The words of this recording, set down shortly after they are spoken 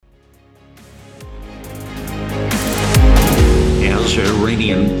As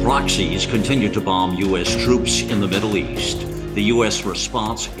Iranian proxies continue to bomb U.S. troops in the Middle East, the U.S.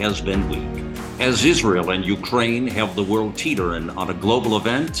 response has been weak. As Israel and Ukraine have the world teetering on a global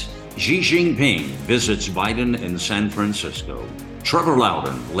event, Xi Jinping visits Biden in San Francisco. Trevor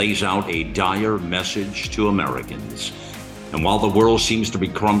Loudon lays out a dire message to Americans. And while the world seems to be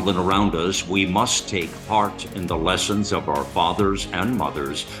crumbling around us, we must take heart in the lessons of our fathers and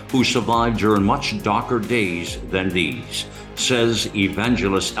mothers who survived during much darker days than these, says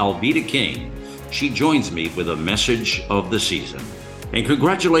Evangelist Alveda King. She joins me with a message of the season. And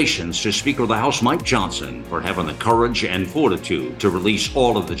congratulations to Speaker of the House Mike Johnson for having the courage and fortitude to release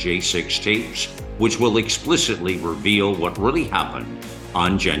all of the J6 tapes, which will explicitly reveal what really happened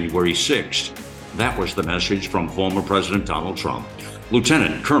on January 6th. That was the message from former President Donald Trump.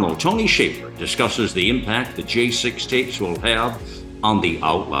 Lieutenant Colonel Tony Shaffer discusses the impact the J6 tapes will have on the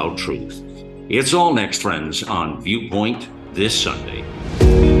out loud truth. It's all next, friends, on Viewpoint This Sunday.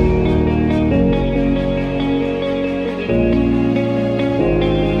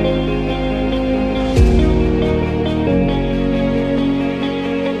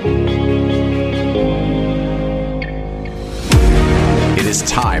 It's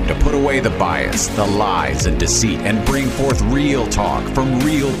time to put away the bias, the lies, and deceit, and bring forth real talk from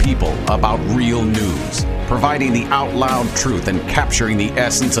real people about real news, providing the out loud truth and capturing the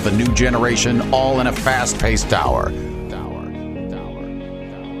essence of a new generation, all in a fast-paced hour.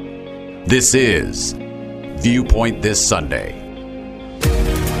 This is Viewpoint This Sunday.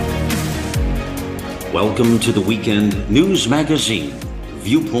 Welcome to the weekend news magazine,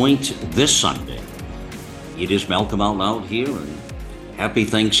 Viewpoint This Sunday. It is Malcolm Out Loud here, and happy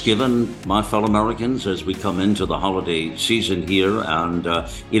Thanksgiving, my fellow Americans, as we come into the holiday season here. And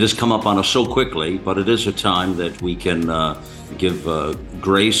it has come up on us so quickly, but it is a time that we can give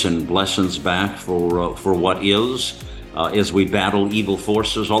grace and blessings back for what is, as we battle evil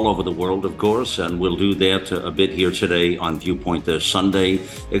forces all over the world, of course. And we'll do that a bit here today on Viewpoint This Sunday.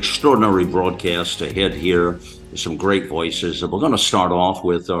 Extraordinary broadcast ahead here. Some great voices. We're going to start off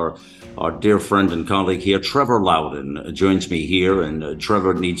with our dear friend and colleague here, Trevor Loudon, joins me here. And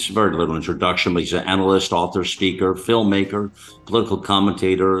Trevor needs very little introduction, but he's an analyst, author, speaker, filmmaker, political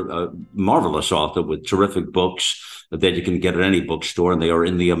commentator, marvelous author with terrific books that you can get at any bookstore. And they are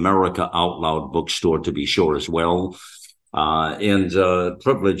in the America Out Loud bookstore, to be sure, as well. And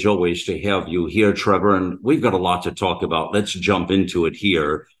privilege always to have you here, Trevor. And we've got a lot to talk about. Let's jump into it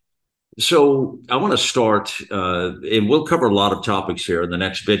here. So I want to start, and we'll cover a lot of topics here in the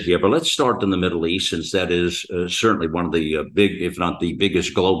next bit here, but let's start in the Middle East, since that is certainly one of the big, if not the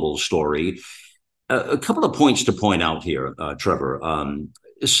biggest global story. A couple of points to point out here, Trevor.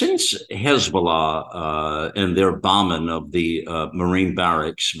 Since Hezbollah and their bombing of the Marine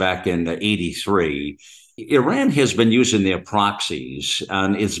barracks back in '83, Iran has been using their proxies,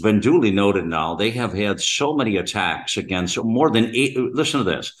 and it's been duly noted now they have had so many attacks against more than eight. Listen to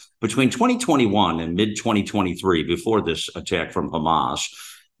this. Between 2021 and mid-2023, before this attack from Hamas,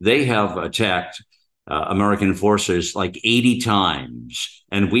 they have attacked American forces like 80 times,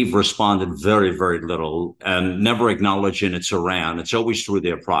 and we've responded very, very little, and never acknowledging it's Iran. It's always through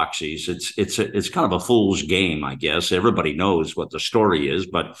their proxies. It's kind of a fool's game, I guess. Everybody knows what the story is,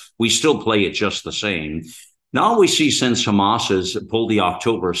 but we still play it just the same. Now we see, since Hamas has pulled the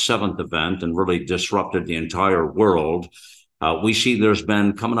October 7th event and really disrupted the entire world, we see there's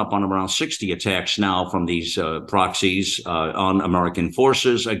been coming up on around 60 attacks now from these proxies on American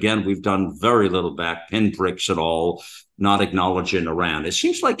forces. Again, we've done very little back, pinpricks at all, not acknowledging Iran. It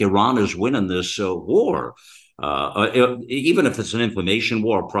seems like Iran is winning this war, even if it's an information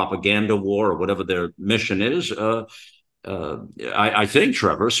war, propaganda war, or whatever their mission is. I think,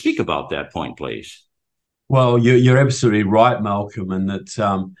 Trevor, speak about that point, please. Well, you're absolutely right, Malcolm, and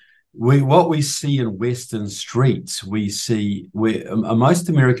that what we see in Western streets, we see most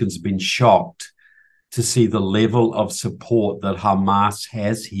Americans have been shocked to see the level of support that Hamas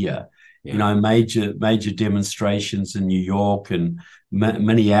has here. Yeah. You know, major demonstrations in New York and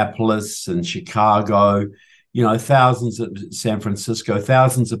Minneapolis and Chicago. You know, thousands of San Francisco,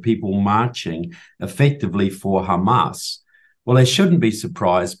 thousands of people marching effectively for Hamas. Well, they shouldn't be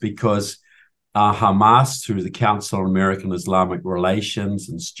surprised, because Hamas, through the Council on American Islamic Relations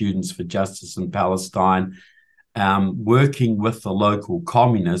and Students for Justice in Palestine, working with the local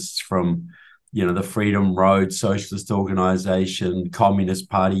communists from, the Freedom Road Socialist Organization, Communist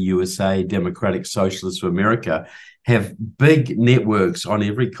Party USA, Democratic Socialists of America, have big networks on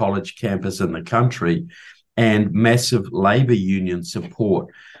every college campus in the country and massive labor union support.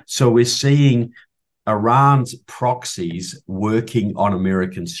 So we're seeing Iran's proxies working on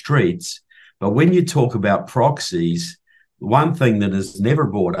American streets. But when you talk about proxies, one thing that is never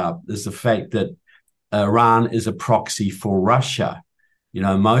brought up is the fact that Iran is a proxy for Russia.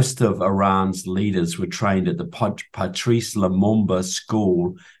 Most of Iran's leaders were trained at the Patrice Lumumba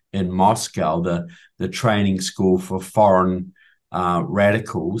School in Moscow, the training school for foreign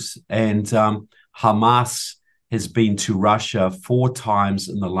radicals. And Hamas has been to Russia 4 times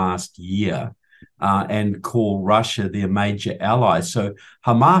in the last year and call Russia their major ally. So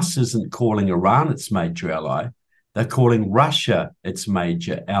Hamas isn't calling Iran its major ally. They're calling Russia its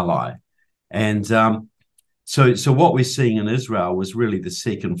major ally. And so what we're seeing in Israel was really the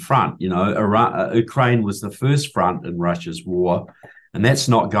second front. Ukraine was the first front in Russia's war, and that's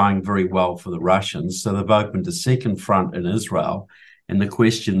not going very well for the Russians. So they've opened a second front in Israel. And the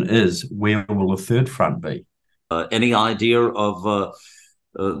question is, where will the third front be? Any idea of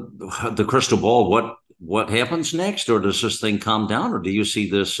the crystal ball? What happens next, or does this thing calm down, or do you see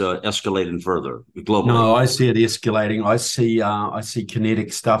this escalating further globally? No, I see it escalating. I see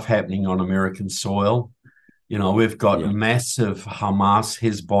kinetic stuff happening on American soil. We've got massive Hamas,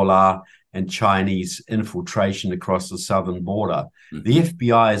 Hezbollah, and Chinese infiltration across the southern border. Mm-hmm. The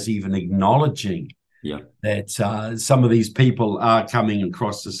FBI is even acknowledging that some of these people are coming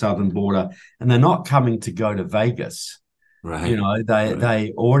across the southern border, and they're not coming to go to Vegas. Right.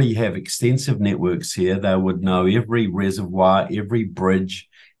 They already have extensive networks here. They would know every reservoir, every bridge,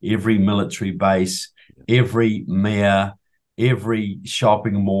 every military base, every mayor, every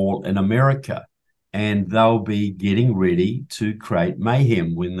shopping mall in America. And they'll be getting ready to create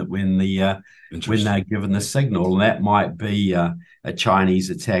mayhem when they're given the signal. And that might be a Chinese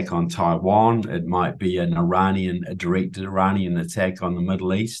attack on Taiwan. It might be a direct Iranian attack on the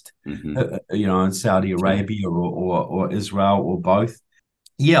Middle East, in Saudi Arabia or Israel or both.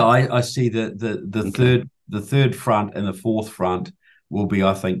 Yeah, I see the third front and the fourth front will be,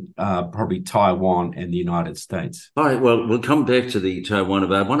 I think, probably Taiwan and the United States. All right. Well, we'll come back to the Taiwan.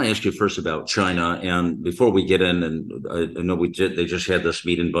 But I want to ask you first about China. And before we get in, and I know they just had this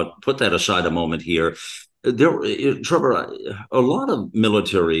meeting, but put that aside a moment here. Trevor, a lot of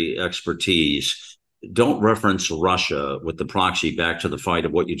military expertise don't reference Russia with the proxy back to the fight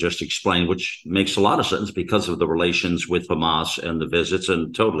of what you just explained, which makes a lot of sense because of the relations with Hamas and the visits,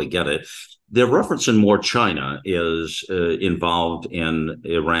 and totally get it. They're referencing more China is involved in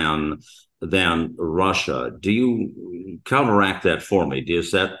Iran than Russia. Do you counteract that for me?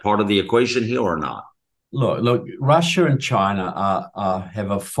 Is that part of the equation here or not? Look, Russia and China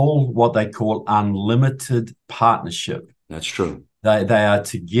have a full, what they call unlimited partnership. That's true. They are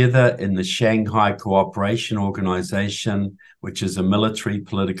together in the Shanghai Cooperation Organization, which is a military,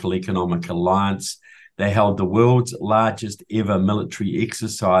 political, economic alliance. They held the world's largest ever military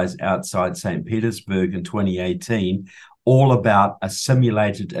exercise outside St. Petersburg in 2018, all about a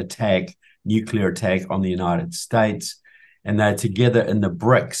simulated nuclear attack on the United States. And they're together in the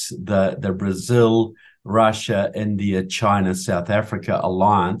BRICS, the Brazil, Russia, India, China, South Africa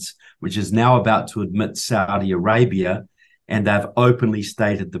alliance, which is now about to admit Saudi Arabia. And they've openly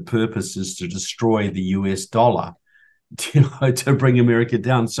stated the purpose is to destroy the US dollar, to bring America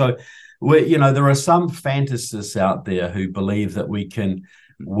down. So, there are some fantasists out there who believe that we can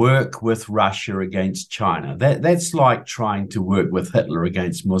work with Russia against China. That's like trying to work with Hitler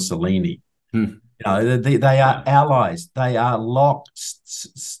against Mussolini. They are allies. They are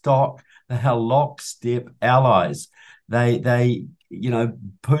lockstep allies.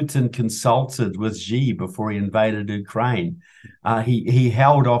 Putin consulted with Xi before he invaded Ukraine. He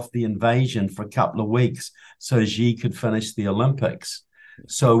held off the invasion for a couple of weeks so Xi could finish the Olympics.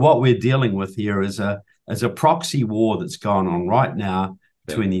 So what we're dealing with here is a proxy war that's going on right now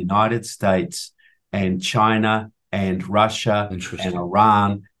between the United States and China and Russia and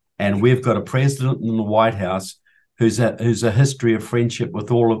Iran. And we've got a president in the White House who's a history of friendship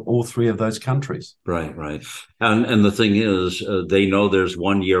with all three of those countries. Right. And the thing is, they know there's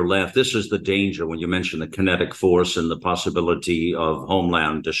 1 year left. This is the danger when you mention the kinetic force and the possibility of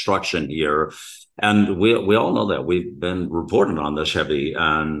homeland destruction here. And we all know that. We've been reporting on this heavy,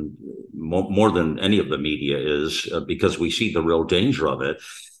 and more than any of the media is, because we see the real danger of it.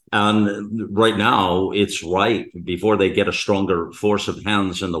 And right now, it's right before they get a stronger force of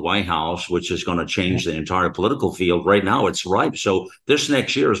hands in the White House, which is going to change the entire political field. Right now, it's ripe. So this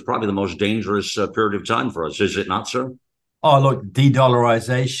next year is probably the most dangerous period of time for us. Is it not, sir? Oh, look,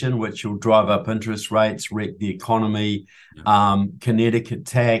 de-dollarization, which will drive up interest rates, wreck the economy, kinetic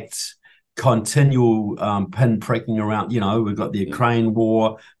attacks, continual pinpricking around. We've got the Ukraine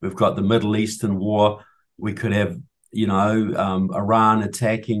war, we've got the Middle Eastern war. We could have Iran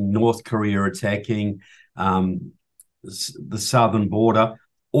attacking, North Korea attacking the southern border.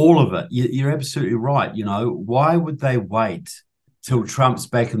 all of it. You're absolutely right. Why would they wait till Trump's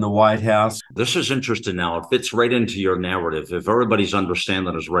back in the White House? This is interesting now. It fits right into your narrative. If everybody's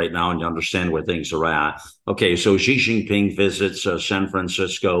understanding us right now and you understand where things are at. Okay, so Xi Jinping visits San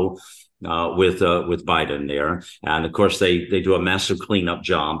Francisco with Biden there. And of course, they do a massive cleanup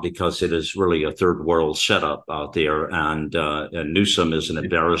job because it is really a third world setup out there. And Newsom is an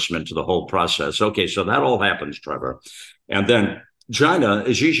embarrassment to the whole process. Okay, so that all happens, Trevor. And then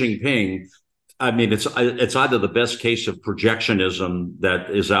China, Xi Jinping, I mean, it's either the best case of projectionism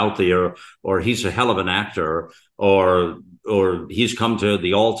that is out there, or he's a hell of an actor, or he's come to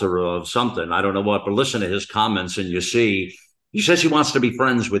the altar of something. I don't know what, but listen to his comments, and you see he says he wants to be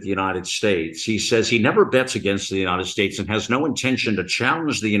friends with the United States. He says he never bets against the United States and has no intention to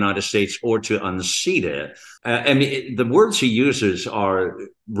challenge the United States or to unseat it. I mean, the words he uses are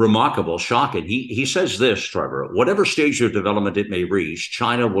remarkable, shocking. He says this, Trevor: whatever stage of development it may reach,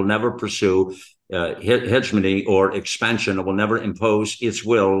 China will never pursue hegemony or expansion, and will never impose its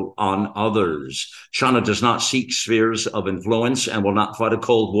will on others. China does not seek spheres of influence and will not fight a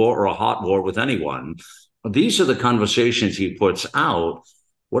Cold War or a hot war with anyone. These are the conversations he puts out.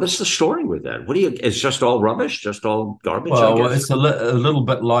 What is the story with that? It's just all rubbish, just all garbage? Well, it's a little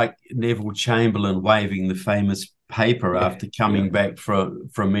bit like Neville Chamberlain waving the famous paper after coming back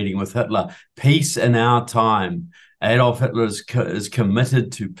from a meeting with Hitler. Peace in our time. Adolf Hitler is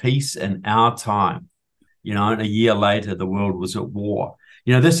committed to peace in our time. And a year later, the world was at war.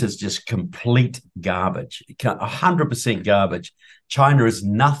 This is just complete garbage, 100% garbage. China is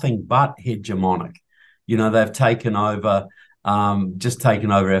nothing but hegemonic. They've taken over,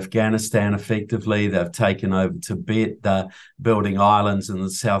 taken over Afghanistan effectively. They've taken over Tibet. They're building islands in the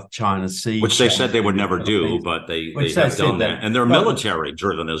South China Sea. Which they said they would never do, but they have done that. And they're military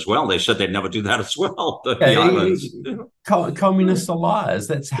driven as well. They said they'd never do that as well. The islands. Communists are liars.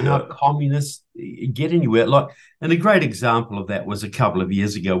 That's how communists get anywhere. And a great example of that was a couple of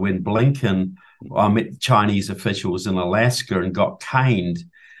years ago when Blinken met Chinese officials in Alaska and got caned.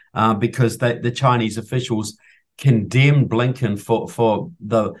 Because the Chinese officials condemned Blinken for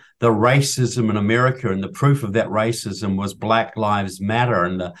the racism in America, and the proof of that racism was Black Lives Matter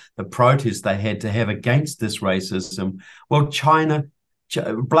and the protest they had to have against this racism. Well,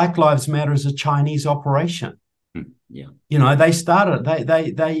 Black Lives Matter is a Chinese operation. Yeah, they started,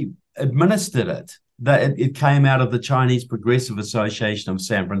 they administered it. It came out of the Chinese Progressive Association of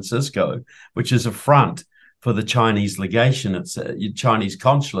San Francisco, which is a front for the Chinese legation. It's a Chinese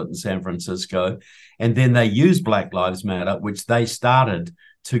consulate in San Francisco. And then they used Black Lives Matter, which they started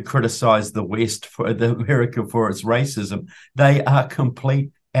to criticize the West, for America, for its racism. They are complete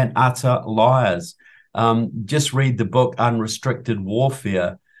and utter liars. Just read the book Unrestricted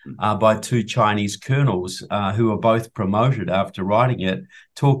Warfare by two Chinese colonels who were both promoted after writing it,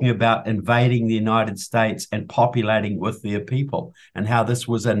 talking about invading the United States and populating with their people, and how this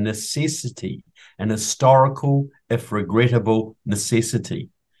was a necessity, an historical, if regrettable, necessity.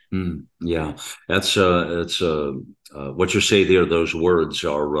 Yeah, that's what you say there. Those words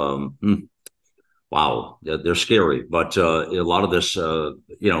are wow, they're scary. But a lot of this,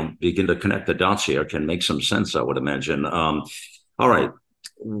 begin to connect the dots here can make some sense, I would imagine. All right.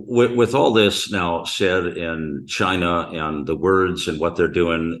 With all this now said in China and the words and what they're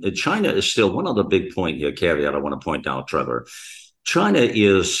doing, China is still one other big point here, caveat I want to point out, Trevor. China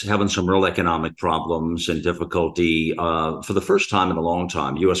is having some real economic problems and difficulty for the first time in a long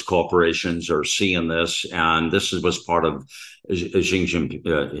time. U.S. corporations are seeing this, and this was part of Xi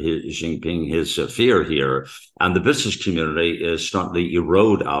Jinping, his fear here. And the business community is starting to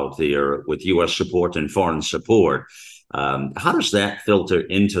erode out there with U.S. support and foreign support. How does that filter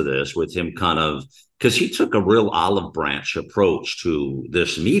into this with him because he took a real olive branch approach to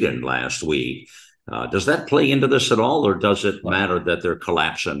this meeting last week. Does that play into this at all, or does it matter that they're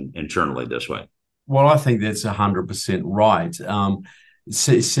collapsing internally this way? Well, I think that's 100% right.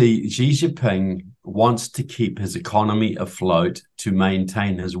 See, Xi Jinping wants to keep his economy afloat to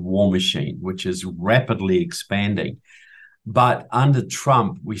maintain his war machine, which is rapidly expanding. But under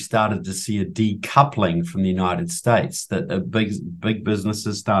Trump, we started to see a decoupling from the United States, that big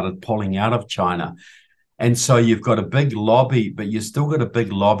businesses started pulling out of China. And so you've got a big lobby, but you've still got a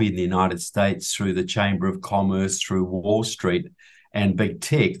big lobby in the United States through the Chamber of Commerce, through Wall Street and big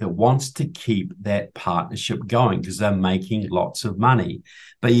tech, that wants to keep that partnership going because they're making lots of money.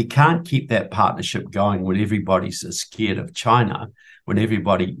 But you can't keep that partnership going when everybody's scared of China, when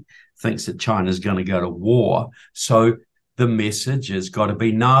everybody thinks that China's going to go to war. So the message has got to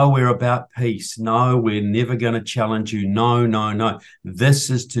be, no, we're about peace. No, we're never going to challenge you. No, no, no.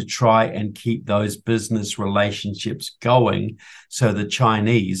 This is to try and keep those business relationships going so the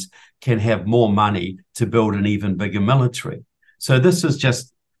Chinese can have more money to build an even bigger military. So this is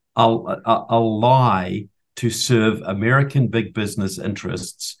just a lie to serve American big business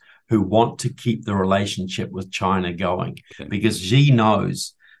interests who want to keep the relationship with China going. Okay. Because Xi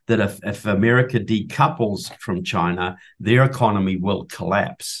knows that if America decouples from China, their economy will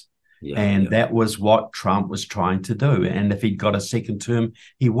collapse. That was what Trump was trying to do. And if he'd got a second term,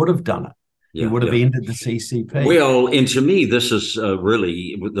 he would have done it. He would have ended the CCP. Well, and to me, this is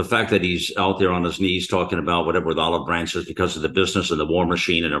really the fact that he's out there on his knees talking about whatever with olive branches because of the business and the war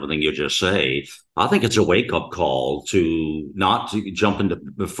machine and everything you just say. I think it's a wake-up call to not to jump into,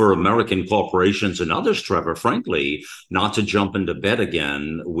 for American corporations and others, Trevor, frankly, not to jump into bed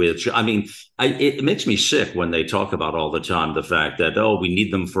again with, I mean, it makes me sick when they talk about all the time the fact that, we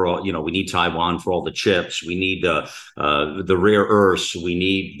need them for all, we need Taiwan for all the chips. We need the rare earths. We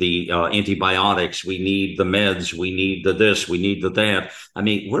need the antibiotics. We need the meds. We need the this. We need the that. I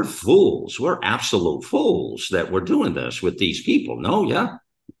mean, we're fools. We're absolute fools that we're doing this with these people. No, yeah.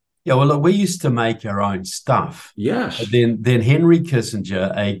 Yeah, well, look, we used to make our own stuff. Yes. But then Henry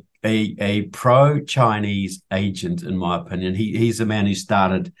Kissinger, a pro-Chinese agent, in my opinion, he's the man who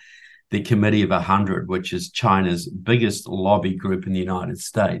started the Committee of 100, which is China's biggest lobby group in the United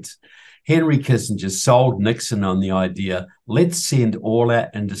States. Henry Kissinger sold Nixon on the idea, let's send all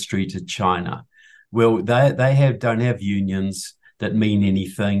our industry to China. Well, they don't have unions that mean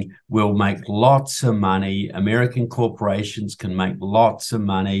anything. We'll make lots of money. American corporations can make lots of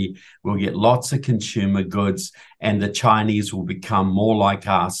money. We'll get lots of consumer goods, and the Chinese will become more like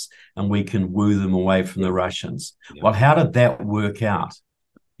us, and we can woo them away from the Russians. Yeah. Well, how did that work out?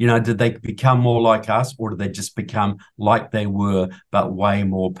 Did they become more like us, or did they just become like they were, but way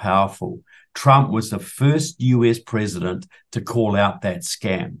more powerful? Trump was the first US president to call out that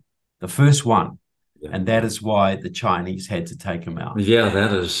scam, the first one. Yeah. And that is why the Chinese had to take him out. Yeah,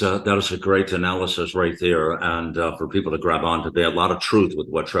 that is a great analysis right there. And for people to grab onto that, a lot of truth with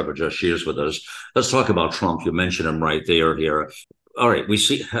what Trevor just shares with us. Let's talk about Trump. You mentioned him right there here. All right, we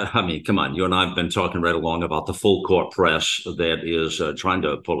see, I mean, come on, you and I have been talking right along about the full court press that is trying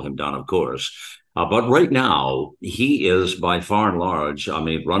to pull him down, of course. But right now, he is by far and large, I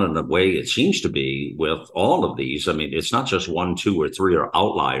mean, running away, it seems to be, with all of these. I mean, it's not just 1, 2, or 3 are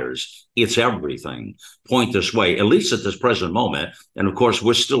outliers. It's everything. Point this way, at least at this present moment. And of course,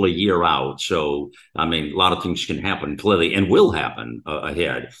 we're still a year out. So, I mean, a lot of things can happen clearly and will happen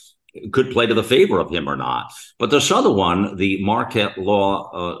ahead. Could play to the favor of him or not. But this other one, the Marquette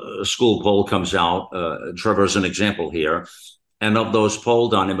Law School poll comes out. Trevor is an example here. And of those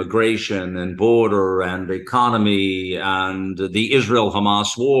polled on immigration and border and economy and the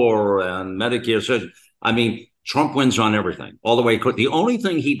Israel-Hamas war and Medicare, so, I mean, Trump wins on everything, all the way. The only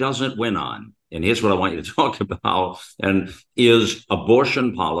thing he doesn't win on, and here's what I want you to talk about, and is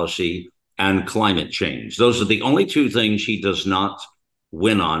abortion policy and climate change. Those are the only two things he does not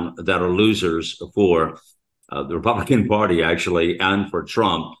win on that are losers for the Republican Party, actually, and for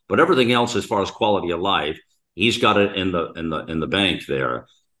Trump. But everything else, as far as quality of life, he's got it in the bank there.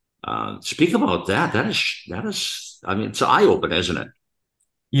 Speak about that. That is. I mean, it's eye-opening, isn't it?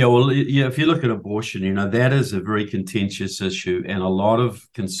 Yeah. Well, yeah. If you look at abortion, that is a very contentious issue, and a lot of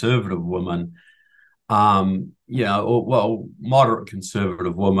conservative women, moderate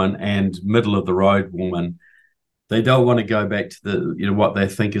conservative women and middle of the road women, they don't want to go back to the, what they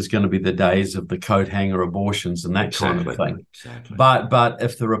think is going to be the days of the coat hanger abortions and that kind of thing. Exactly. But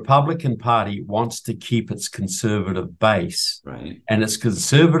if the Republican Party wants to keep its conservative base, right, and its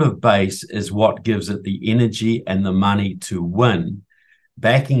conservative base is what gives it the energy and the money to win,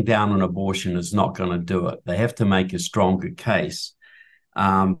 backing down on abortion is not going to do it. They have to make a stronger case.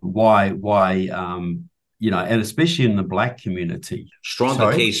 And especially in the Black community.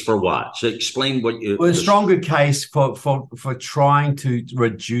 Stronger case for what? So explain what you... Well, a stronger case for trying to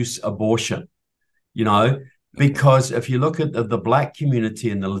reduce abortion, because if you look at the Black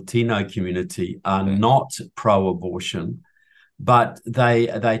community and the Latino community are not pro-abortion, but they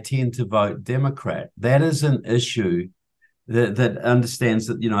tend to vote Democrat. That is an issue that understands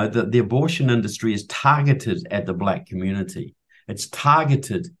that, that the abortion industry is targeted at the Black community. It's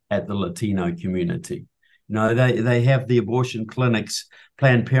targeted at the Latino community. They have the abortion clinics.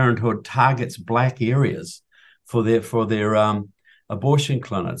 Planned Parenthood targets Black areas for their abortion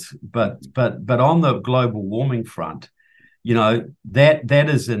clinics. But on the global warming front, that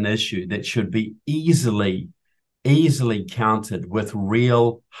is an issue that should be easily easily countered with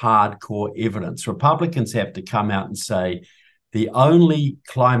real hardcore evidence. Republicans have to come out and say the only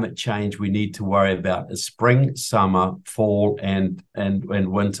climate change we need to worry about is spring, summer, fall, and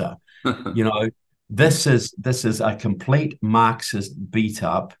winter. This is a complete Marxist beat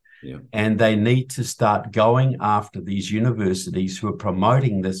up. Yeah. And they need to start going after these universities who are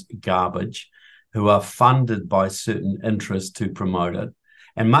promoting this garbage, who are funded by certain interests to promote it.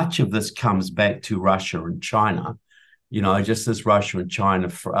 And much of this comes back to Russia and China. Just as Russia and China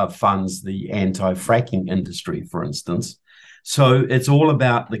funds the anti-fracking industry, for instance. So it's all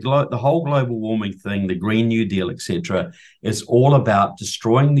about the whole global warming thing, the Green New Deal, etc. It's all about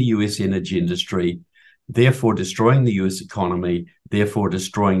destroying the U.S. energy industry, therefore destroying the U.S. economy, therefore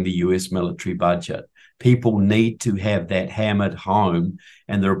destroying the U.S. military budget. People need to have that hammered home,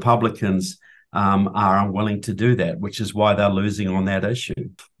 and the Republicans are unwilling to do that, which is why they're losing on that issue.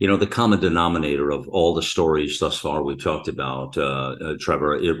 The common denominator of all the stories thus far we talked about,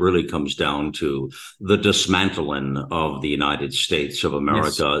 Trevor, it really comes down to the dismantling of the United States of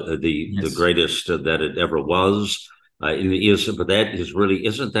America, yes. The greatest that it ever was. But that is really,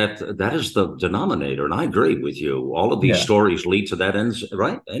 that is the denominator. And I agree with you. All of these stories lead to that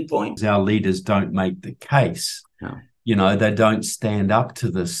end point. Our leaders don't make the case. No. They don't stand up to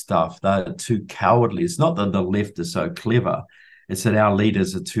this stuff. They're too cowardly. It's not that the left is so clever. It's that our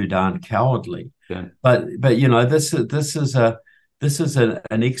leaders are too darn cowardly. Yeah. But this is an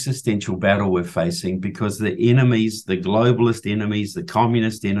existential battle we're facing, because the enemies, the globalist enemies, the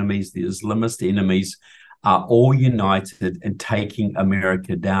communist enemies, the Islamist enemies are all united in taking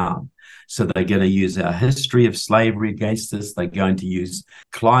America down. So they're going to use our history of slavery against us. They're going to use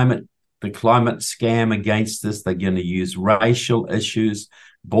the climate scam against us. They're going to use racial issues,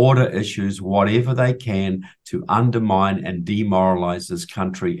 border issues, whatever they can to undermine and demoralize this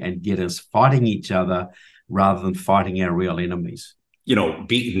country and get us fighting each other rather than fighting our real enemies.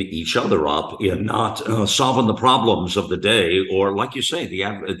 Beating each other up and not solving the problems of the day, or like you say, the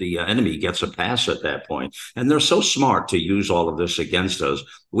enemy gets a pass at that point. And they're so smart to use all of this against us.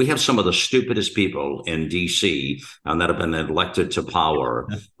 We have some of the stupidest people in D.C. that have been elected to power,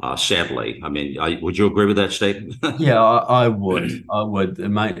 sadly. I mean, would you agree with that statement? Yeah, I would. I would,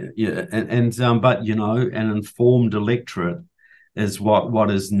 mate. Yeah, but an informed electorate is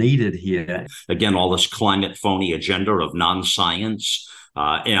what is needed here. Again, all this climate phony agenda of non-science,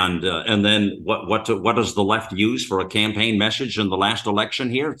 and then what does the left use for a campaign message in the last election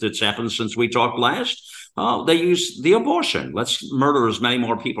here that's happened since we talked last? They use the abortion. Let's murder as many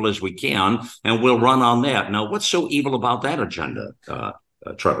more people as we can, and we'll run on that. Now, what's so evil about that agenda,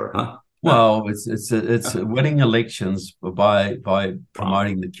 Trevor? Huh? Well, it's winning elections by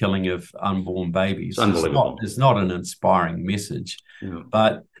promoting the killing of unborn babies. It's not an inspiring message,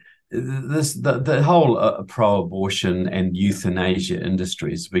 but the whole pro-abortion and euthanasia industry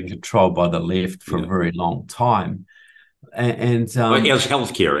has been controlled by the left for a very long time. And as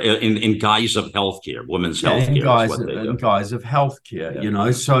healthcare, in guise of healthcare, women's healthcare, in guise of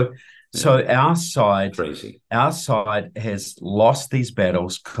healthcare, So our side has lost these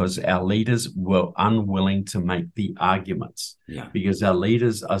battles because our leaders were unwilling to make the arguments. Yeah. Because our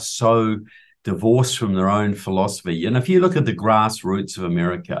leaders are so divorced from their own philosophy. And if you look at the grassroots of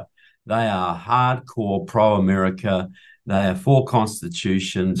America, they are hardcore pro-America. They are for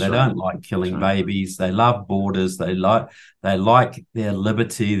Constitution. They don't like killing babies. They love borders. They like their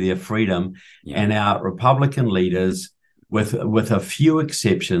liberty, their freedom. Yeah. And our Republican leaders, with a few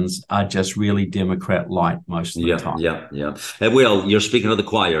exceptions, are just really Democrat-like most of the time. Yeah. And well, you're speaking to the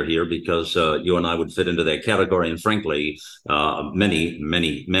choir here, because you and I would fit into that category. And frankly,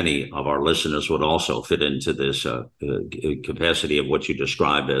 many of our listeners would also fit into this capacity of what you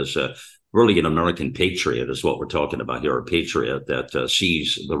described as really an American patriot is what we're talking about here, a patriot that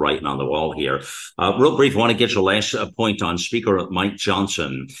sees the writing on the wall here. Real brief, I want to get your last point on Speaker Mike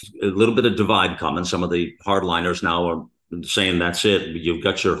Johnson. A little bit of divide coming. Some of the hardliners now are saying that's it. You've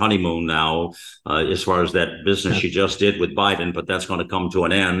got your honeymoon now as far as that business you just did with Biden, but that's going to come to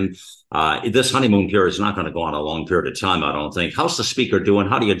an end. This honeymoon period is not going to go on a long period of time, I don't think. How's the speaker doing?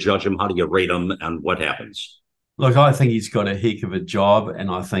 How do you judge him? How do you rate him? And what happens? Look, I think he's got a heck of a job, and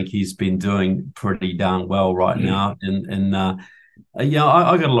I think he's been doing pretty darn well right now. And I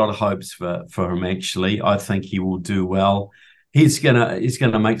got a lot of hopes for him, actually. I think he will do well. He's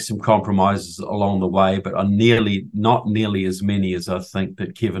gonna make some compromises along the way, but not nearly as many as I think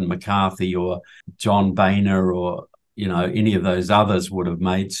that Kevin McCarthy or John Boehner or any of those others would have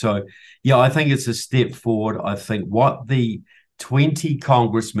made. So I think it's a step forward. I think what the 20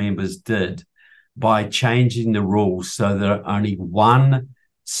 Congress members did by changing the rules so that only one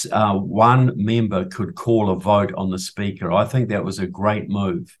one member could call a vote on the speaker. I think that was a great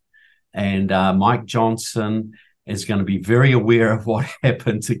move. And Mike Johnson is going to be very aware of what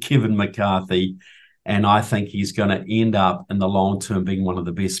happened to Kevin McCarthy. And I think he's going to end up in the long term being one of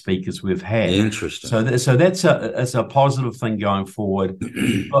the best speakers we've had. Interesting. So that's a positive thing going forward.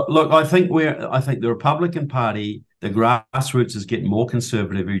 But look, I think the Republican Party, the grassroots, is getting more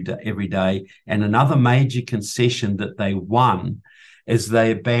conservative every day. And another major concession that they won is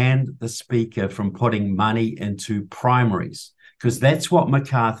they banned the speaker from putting money into primaries, because that's what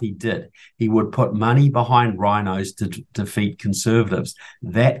McCarthy did. He would put money behind rhinos to defeat conservatives.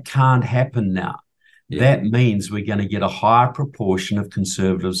 That can't happen now. Yeah. That means we're going to get a higher proportion of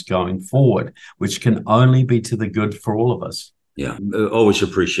conservatives going forward, which can only be to the good for all of us. Yeah, always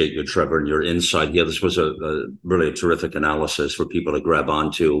appreciate you, Trevor, and your insight. Yeah, this was a really terrific analysis for people to grab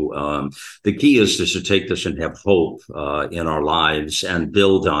onto. The key is to take this and have hope in our lives and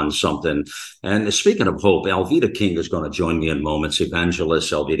build on something. And speaking of hope, Alveda King is going to join me in moments.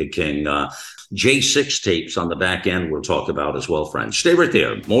 Evangelist Alveda King. J6 tapes on the back end we'll talk about as well, friends. Stay right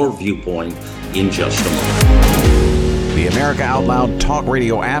there. More Viewpoint in just a moment. The America Out Loud Talk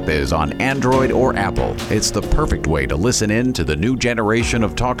Radio app is on Android or Apple. It's the perfect way to listen in to the new generation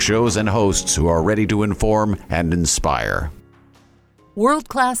of talk shows and hosts who are ready to inform and inspire.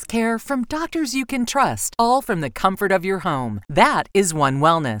 World-class care from doctors you can trust, all from the comfort of your home. That is One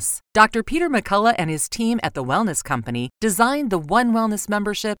Wellness. Dr. Peter McCullough and his team at The Wellness Company designed the One Wellness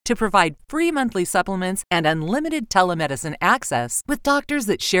membership to provide free monthly supplements and unlimited telemedicine access with doctors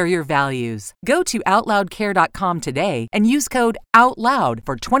that share your values. Go to OutLoudCare.com today and use code OUTLOUD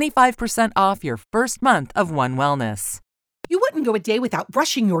for 25% off your first month of One Wellness. You wouldn't go a day without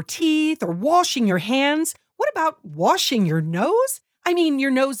brushing your teeth or washing your hands. What about washing your nose? I mean, your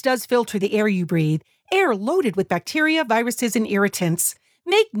nose does filter the air you breathe, air loaded with bacteria, viruses, and irritants.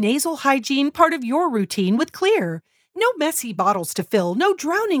 Make nasal hygiene part of your routine with Xlear. No messy bottles to fill, no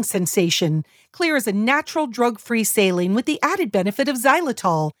drowning sensation. Xlear is a natural drug-free saline with the added benefit of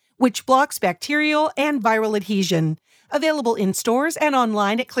xylitol, which blocks bacterial and viral adhesion. Available in stores and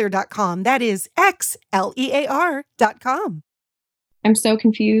online at Xlear.com. That is XLEAR.com. I'm so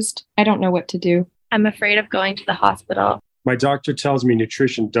confused. I don't know what to do. I'm afraid of going to the hospital. My doctor tells me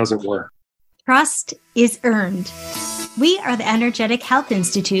nutrition doesn't work. Trust is earned. We are the Energetic Health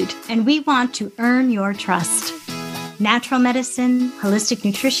Institute, and we want to earn your trust. Natural medicine, holistic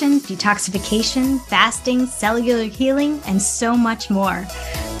nutrition, detoxification, fasting, cellular healing, and so much more.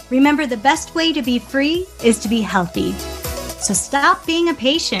 Remember, the best way to be free is to be healthy. So stop being a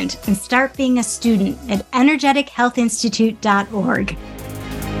patient and start being a student at energetichealthinstitute.org.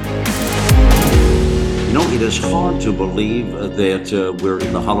 You know, it is hard to believe that we're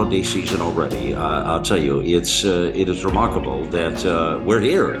in the holiday season already. I'll tell you, it is remarkable that we're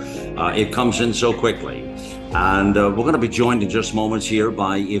here. It comes in so quickly. And we're going to be joined in just moments here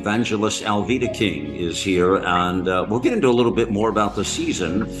by Evangelist Alveda King is here. And we'll get into a little bit more about the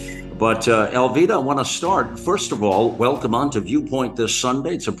season. But Alveda, I want to start. First of all, welcome on to Viewpoint This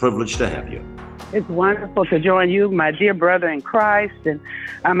Sunday. It's a privilege to have you. It's wonderful to join you, my dear brother in Christ, and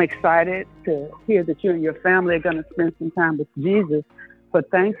I'm excited to hear that you and your family are going to spend some time with Jesus for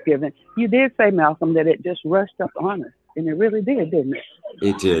Thanksgiving. You did say, Malcolm, that it just rushed up on us, and it really did, didn't it?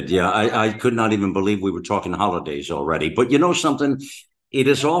 It did, yeah. I could not even believe we were talking holidays already. But you know something? It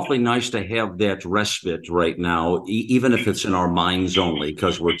is awfully nice to have that respite right now, even if it's in our minds only,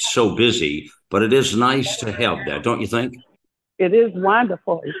 because we're so busy. But it is nice to have that, don't you think? It is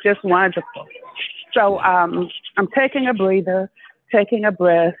wonderful. It's just wonderful. So I'm taking a breather, taking a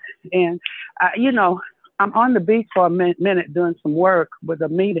breath, and, I'm on the beach for a minute doing some work with a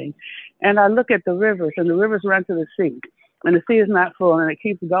meeting, and I look at the rivers, and the rivers run to the sea, and the sea is not full, and it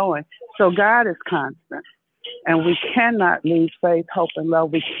keeps going. So God is constant, and we cannot lose faith, hope, and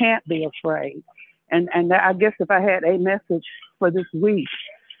love. We can't be afraid. And I guess if I had a message for this week,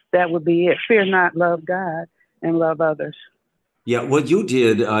 that would be it. Fear not, love God, and love others. Yeah, what you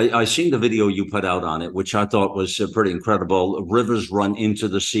did, I seen the video you put out on it, which I thought was pretty incredible. Rivers run into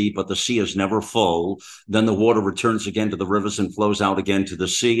the sea, but the sea is never full. Then the water returns again to the rivers and flows out again to the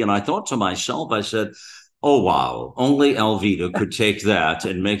sea. And I thought to myself, I said, oh, wow, only Alveda could take that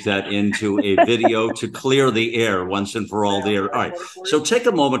and make that into a video to clear the air once and for all there. All right, so take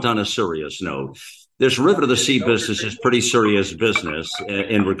a moment on a serious note. This river to the sea business is pretty serious business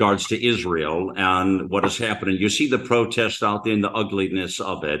in regards to Israel and what is happening. You see the protests out there and the ugliness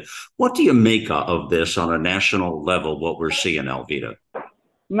of it. What do you make of this on a national level, what we're seeing, Alveda?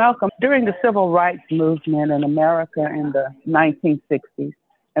 Malcolm, during the civil rights movement in America in the 1960s,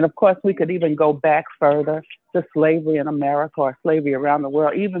 and of course we could even go back further, to slavery in America or slavery around the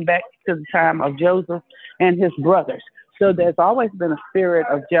world, even back to the time of Joseph and his brothers. So there's always been a spirit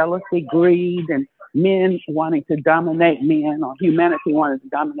of jealousy, greed, and men wanting to dominate men, or humanity wanting to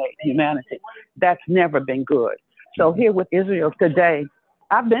dominate humanity. That's never been good. So here with Israel today,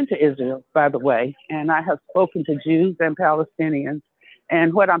 I've been to Israel, by the way, and I have spoken to Jews and Palestinians.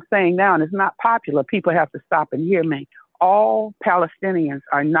 And what I'm saying now, and it's not popular, people have to stop and hear me. All Palestinians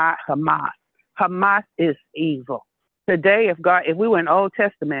are not Hamas. Hamas is evil. Today, if we were in Old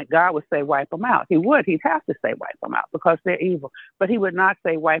Testament, God would say wipe them out. He would. He'd have to say wipe them out because they're evil. But he would not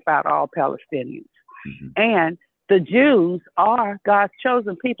say wipe out all Palestinians. Mm-hmm. And the Jews are God's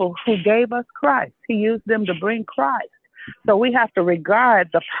chosen people who gave us Christ. He used them to bring Christ. So we have to regard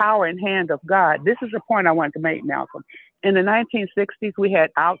the power and hand of God. This is the point I wanted to make, Malcolm. In the 1960s, we had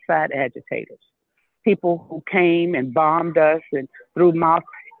outside agitators, people who came and bombed us and threw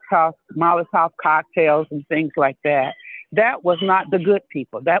Molotov cocktails and things like that. That was not the good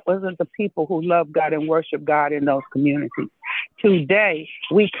people. That wasn't the people who love God and worship God in those communities. Today,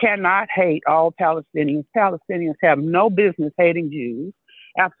 we cannot hate all Palestinians. Palestinians have no business hating Jews.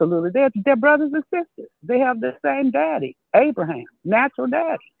 Absolutely. They're brothers and sisters. They have the same daddy, Abraham, natural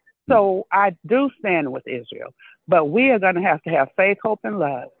daddy. So I do stand with Israel, but we are going to have faith, hope, and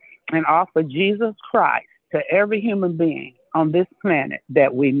love and offer Jesus Christ to every human being on this planet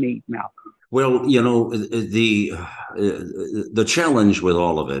that we meet, Malcolm. Well, you know, the challenge with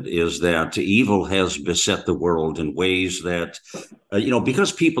all of it is that evil has beset the world in ways that,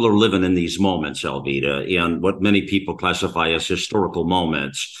 because people are living in these moments, Alveda, and what many people classify as historical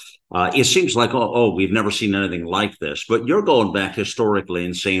moments. It seems like, we've never seen anything like this. But you're going back historically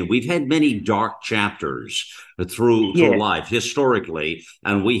and saying we've had many dark chapters through life historically,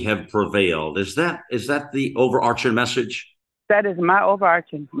 and we have prevailed. Is that the overarching message? That is my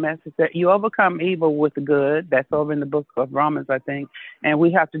overarching message, that you overcome evil with good. That's over in the book of Romans, I think. And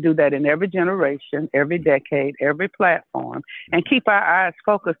we have to do that in every generation, every decade, every platform, and keep our eyes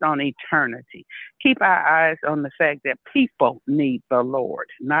focused on eternity. Keep our eyes on the fact that people need the Lord,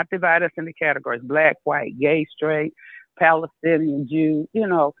 not divide us into categories, black, white, gay, straight, Palestinian, Jew.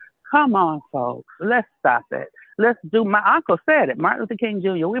 Come on, folks. Let's stop it. Let's do, my uncle said it, Martin Luther King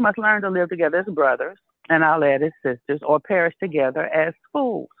Jr., we must learn to live together as brothers, and I'll add as sisters, or perish together as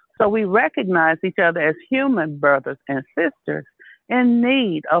fools. So we recognize each other as human brothers and sisters in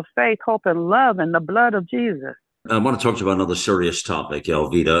need of faith, hope, and love in the blood of Jesus. I want to talk to you about another serious topic,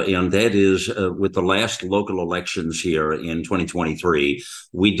 Alveda, and that is with the last local elections here in 2023,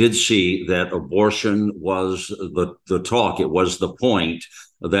 we did see that abortion was the talk. It was the point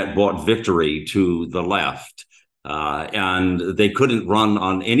that brought victory to the left. And they couldn't run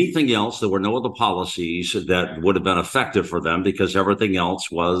on anything else. There were no other policies that would have been effective for them because everything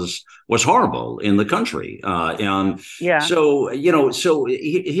else was horrible in the country. So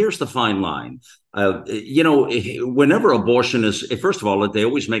here's the fine line. Whenever abortion is, first of all, they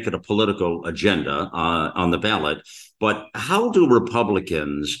always make it a political agenda on the ballot. But how do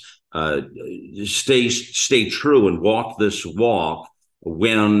Republicans stay true and walk this walk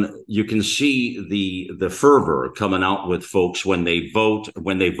when you can see the fervor coming out with folks when they vote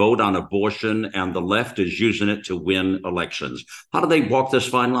on abortion and the left is using it to win elections? How do they walk this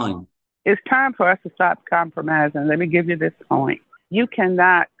fine line? It's time for us to stop compromising. Let me give you this point. You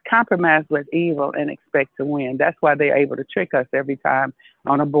cannot compromise with evil and expect to win. That's why they're able to trick us every time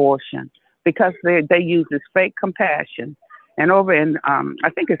on abortion, because they use this fake compassion. And over in, I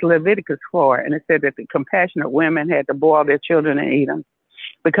think it's Leviticus 4, and it said that the compassionate women had to boil their children and eat them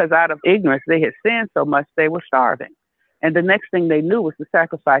because out of ignorance, they had sinned so much they were starving. And the next thing they knew was to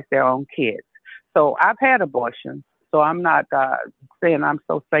sacrifice their own kids. So I've had abortion, so I'm not saying I'm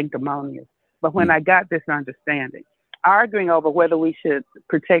so sanctimonious. But when I got this understanding, arguing over whether we should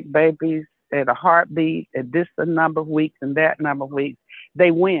protect babies at a heartbeat, at this number of weeks and that number of weeks,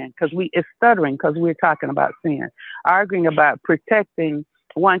 they win because it's stuttering because we're talking about sin. Arguing about protecting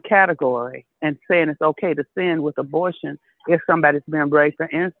one category and saying it's okay to sin with abortion if somebody's been raped or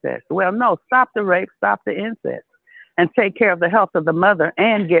incest. Well, no, stop the rape, stop the incest, and take care of the health of the mother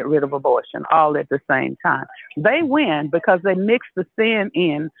and get rid of abortion all at the same time. They win because they mix the sin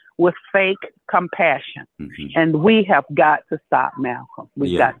in with fake compassion. Mm-hmm. And we have got to stop, Malcolm.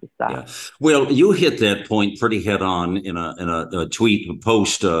 We've got to stop. Yeah. Well, you hit that point pretty head on in a tweet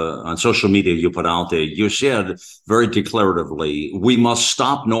post on social media you put out there. You said very declaratively, we must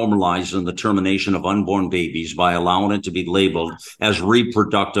stop normalizing the termination of unborn babies by allowing it to be labeled as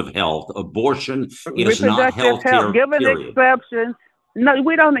reproductive health. Abortion is not health care. Give an exception. No,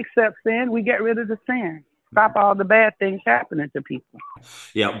 we don't accept sin. We get rid of the sin. stop all the bad things happening to people.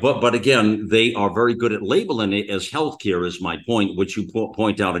 Yeah, but again, they are very good at labeling it as healthcare, is my point, which you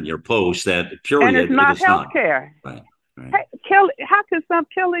point out in your post, that period. And it's not healthcare. Right. Hey, how can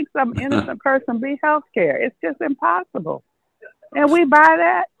killing some innocent person be healthcare? It's just impossible. And we buy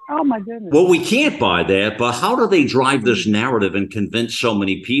that? Oh, my goodness. Well, we can't buy that, but how do they drive this narrative and convince so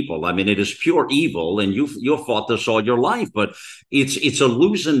many people? I mean, it is pure evil, and you've fought this all your life, but it's a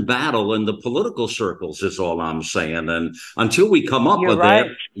losing battle in the political circles, is all I'm saying. And until we come up with that,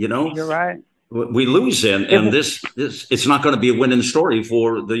 You're right. We lose in, and this it's not going to be a winning story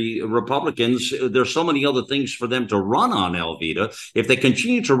for the Republicans. There's so many other things for them to run on, Alveda. If they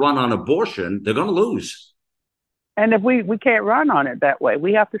continue to run on abortion, they're going to lose. And if we can't run on it that way,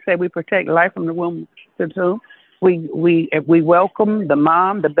 we have to say we protect life from the womb to the tomb. We welcome the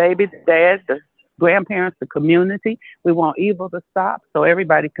mom, the baby, the dad, the grandparents, the community. We want evil to stop so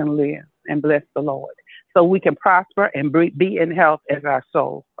everybody can live and bless the Lord. So we can prosper and be in health as our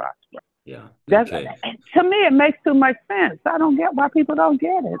souls prosper. Yeah. Okay. To me, it makes too much sense. I don't get why people don't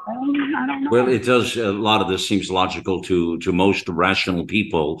get it. I don't know. Well, it does. A lot of this seems logical to most rational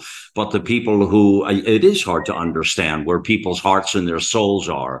people, but the people who it is hard to understand where people's hearts and their souls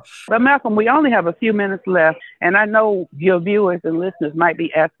are. But Malcolm, we only have a few minutes left, and I know your viewers and listeners might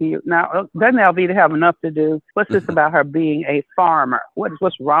be asking you now. Doesn't Alveda have enough to do? What's this about her being a farmer?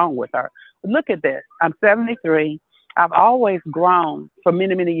 What's wrong with her? Look at this. I'm 73. I've always grown for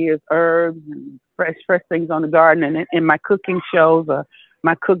many, many years, herbs and fresh things on the garden. And in my cooking shows or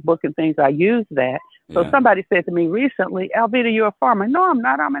my cookbook and things, I use that. So somebody said to me recently, Alveda, you're a farmer. No, I'm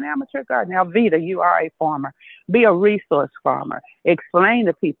not. I'm an amateur gardener. Alveda, you are a farmer. Be a resource farmer. Explain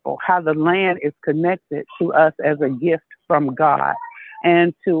to people how the land is connected to us as a gift from God,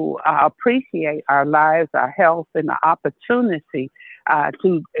 and to appreciate our lives, our health, and the opportunity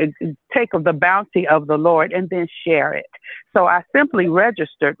to take of the bounty of the Lord and then share it. So I simply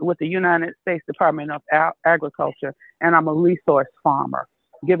registered with the United States Department of Agriculture, and I'm a resource farmer,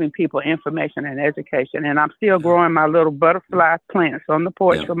 giving people information and education. And I'm still growing my little butterfly plants on the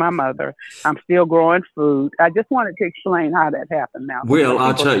porch for my mother. I'm still growing food. I just wanted to explain how that happened now. Well,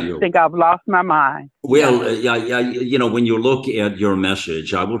 I'll tell you. I think I've lost my mind. Well, when you look at your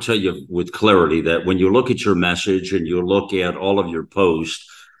message, I will tell you with clarity that when you look at your message and you look at all of your posts,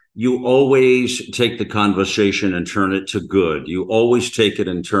 you always take the conversation and turn it to good. You always take it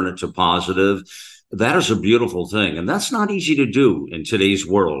and turn it to positive. That is a beautiful thing. And that's not easy to do in today's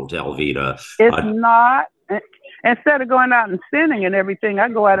world, Alveda. It's not. Instead of going out and sinning and everything, I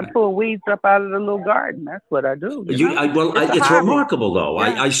go out and pull weeds up out of the little garden. That's what I do. It's remarkable, though.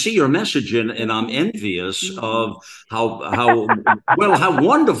 Yeah. I see your message and I'm envious of how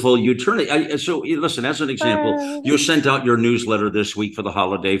wonderful you turn it. So listen, as an example, you sent out your newsletter this week for the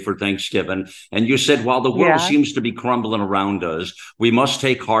holiday for Thanksgiving, and you said, while the world seems to be crumbling around us, we must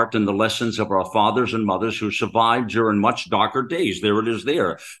take heart in the lessons of our fathers and mothers who survived during much darker days. There it is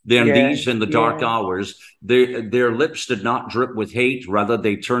there. These in the dark hours, their lips did not drip with hate. Rather,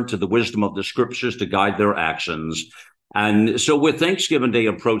 they turned to the wisdom of the scriptures to guide their actions. And so with Thanksgiving Day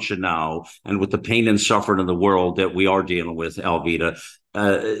approaching now, and with the pain and suffering in the world that we are dealing with, Alveda,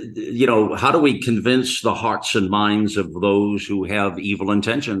 how do we convince the hearts and minds of those who have evil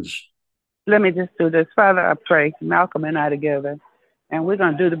intentions? Let me just do this. Father, I pray, Malcolm and I together, and we're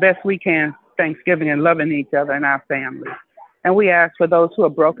going to do the best we can Thanksgiving and loving each other and our families. And we ask for those who are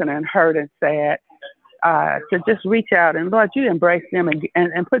broken and hurt and sad, to just reach out and, Lord, you embrace them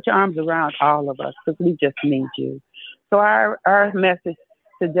and put your arms around all of us, because we just need you. So our message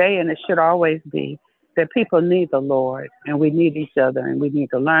today, and it should always be, that people need the Lord, and we need each other, and we need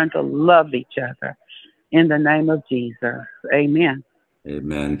to learn to love each other in the name of Jesus. Amen.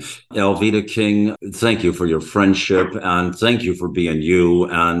 Amen. Alveda King, thank you for your friendship, and thank you for being you.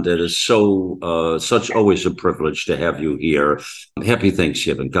 And it is such always a privilege to have you here. Happy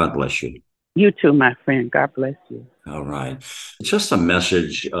Thanksgiving. God bless you. You too, my friend. God bless you. All right. Just a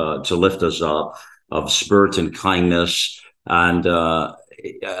message to lift us up of spirit and kindness. And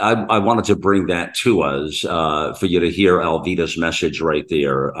I wanted to bring that to us for you to hear Alveda's message right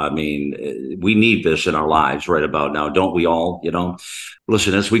there. I mean, we need this in our lives right about now, don't we all?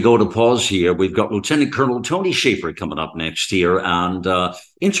 Listen, as we go to pause here, we've got Lieutenant Colonel Tony Shaffer coming up next here. And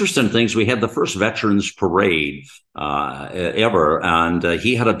interesting things. We had the first Veterans Parade ever, and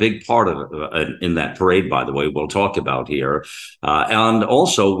he had a big part in that parade, by the way, we'll talk about here. And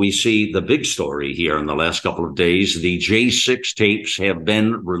also we see the big story here in the last couple of days. The J6 tapes have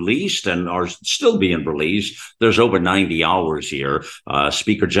been released and are still being released. There's over 90 hours here.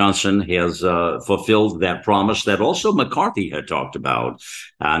 Speaker Johnson has fulfilled that promise that also McCarthy had talked about.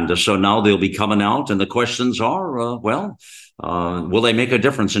 And so now they'll be coming out, and the questions are, will they make a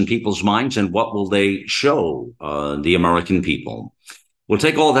difference in people's minds, and what will they show the American people? We'll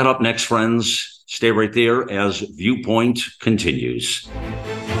take all that up next, friends. Stay right there as Viewpoint continues.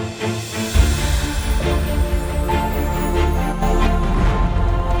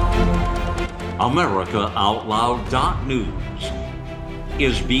 AmericaOutloud.news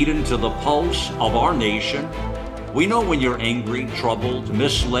is beaten to the pulse of our nation. We know when you're angry, troubled,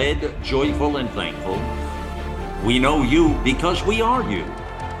 misled, joyful, and thankful. We know you because we are you.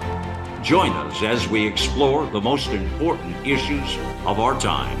 Join us as we explore the most important issues of our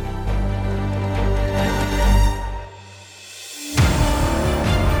time.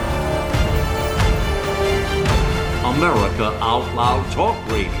 America Out Loud Talk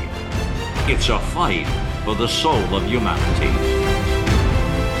Radio. It's a fight for the soul of humanity.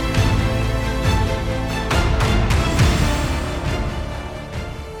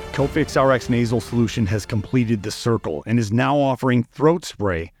 Cofix RX nasal solution has completed the circle and is now offering throat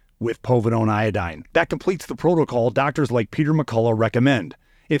spray with povidone iodine. That completes the protocol doctors like Peter McCullough recommend.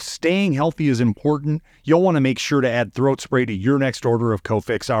 If staying healthy is important, you'll want to make sure to add throat spray to your next order of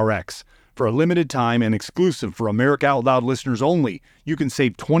Cofix RX. For a limited time and exclusive for America Out Loud listeners only, you can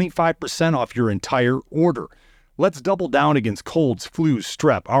save 25% off your entire order. Let's double down against colds, flus,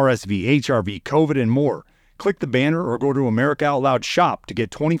 strep, RSV, HRV, COVID, and more. Click the banner or go to America Out Loud shop to get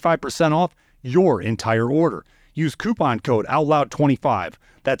 25% off your entire order. Use coupon code OUTLOUD25.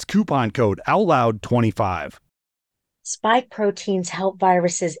 That's coupon code OUTLOUD25. Spike proteins help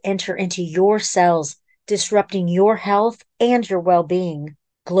viruses enter into your cells, disrupting your health and your well-being.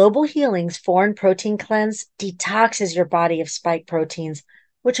 Global Healing's Foreign Protein Cleanse detoxes your body of spike proteins,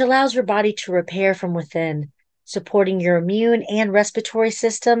 which allows your body to repair from within, supporting your immune and respiratory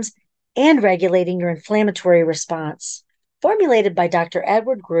systems and regulating your inflammatory response. Formulated by Dr.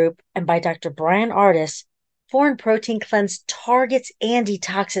 Edward Group and by Dr. Brian Ardis, Foreign Protein Cleanse targets and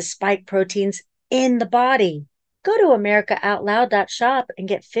detoxes spike proteins in the body. Go to AmericaOutloud.shop and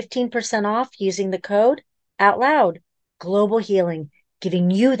get 15% off using the code OUTLOUD. Global Healing,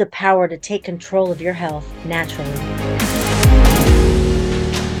 giving you the power to take control of your health naturally.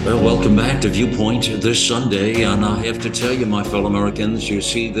 Well, welcome back to Viewpoint This Sunday, and I have to tell you, my fellow Americans, you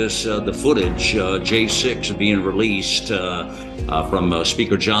see this, the footage, J6 being released from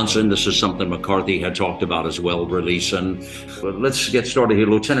Speaker Johnson. This is something McCarthy had talked about as well, releasing. But let's get started here.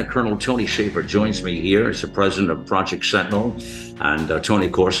 Lieutenant Colonel Tony Shaffer joins me here as the president of Project Sentinel, and Tony,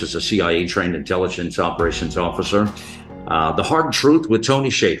 of course, is a CIA-trained intelligence operations officer. The Hard Truth with Tony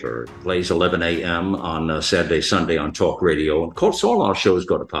Shaffer plays 11 a.m. on Saturday, Sunday on Talk Radio. Of course, all our shows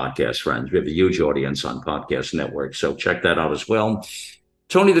go to podcast, friends. We have a huge audience on Podcast Network, so check that out as well.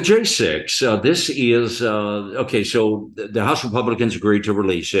 Tony, the J6, this is, okay, so the House Republicans agreed to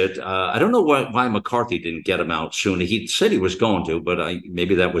release it. I don't know why McCarthy didn't get him out sooner. He said he was going to, but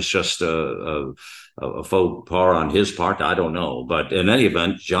maybe that was just a faux pas on his part. I don't know. But in any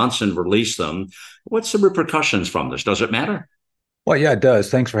event, Johnson released them. What's the repercussions from this? Does it matter? Well, yeah, it does.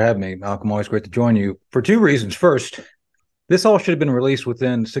 Thanks for having me, Malcolm. Always great to join you. For two reasons. First, this all should have been released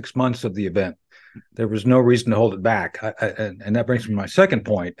within 6 months of the event. There was no reason to hold it back. And that brings me to my second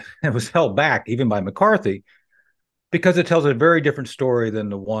point. It was held back even by McCarthy because it tells a very different story than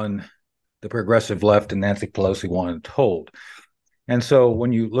the one the progressive left and Nancy Pelosi wanted told. And so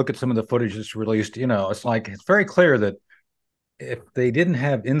when you look at some of the footage that's released, it's very clear that if they didn't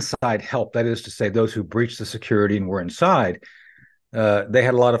have inside help, that is to say, those who breached the security and were inside, they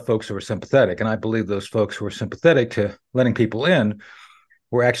had a lot of folks who were sympathetic. And I believe those folks who were sympathetic to letting people in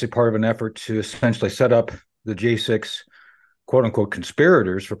were actually part of an effort to essentially set up the J6, quote unquote,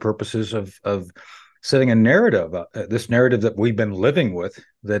 conspirators for purposes of setting a narrative, this narrative that we've been living with,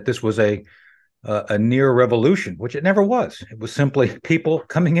 that this was a near revolution, which it never was. It was simply people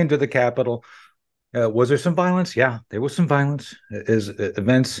coming into the Capitol. Was there some violence? Yeah, there was some violence, as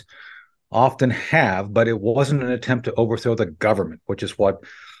events often have, but it wasn't an attempt to overthrow the government, which is what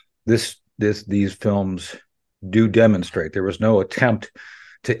these films do demonstrate. There was no attempt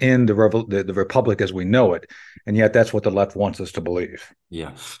to end the republic as we know it, and yet that's what the left wants us to believe.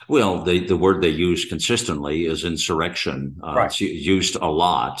 Yeah, well, the word they use consistently is insurrection. Right. It's used a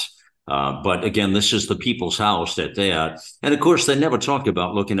lot. But again, this is the people's house at that. And of course, they never talk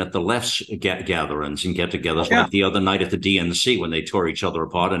about looking at the left's gatherings and get-togethers like the other night at the DNC when they tore each other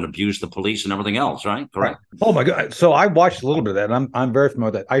apart and abused the police and everything else, right? Correct. Right. Oh, my God. So I watched a little bit of that, and I'm very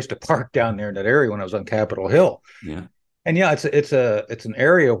familiar with that. I used to park down there in that area when I was on Capitol Hill. Yeah. And yeah, it's an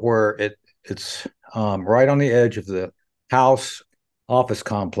area where it's right on the edge of the House office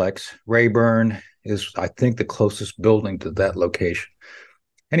complex. Rayburn is, I think, the closest building to that location.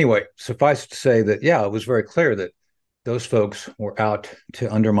 Anyway, suffice to say that, yeah, it was very clear that those folks were out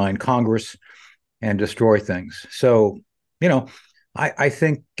to undermine Congress and destroy things. So, I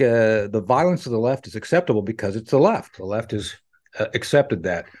think the violence of the left is acceptable because it's the left. The left has accepted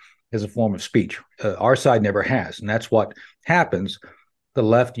that as a form of speech. Our side never has, and that's what happens. The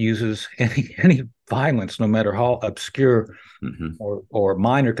left uses any violence, no matter how obscure or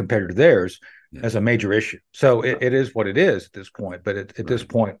minor compared to theirs, as a major issue. So it is what it is at this point. But at this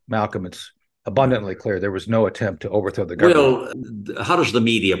point, Malcolm, it's abundantly clear there was no attempt to overthrow the government. Well, how does the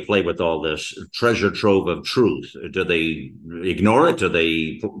media play with all this treasure trove of truth? Do they ignore it? Do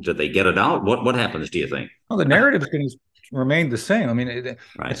they get it out? What happens, do you think? Well, the narrative is going to remain the same. I mean,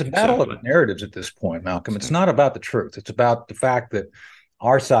 it's a battle of narratives at this point, Malcolm. It's not about the truth. It's about the fact that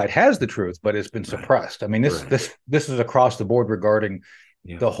our side has the truth, but it's been suppressed. I mean, this is across the board regarding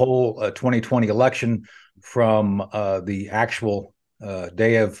the whole 2020 election, from the actual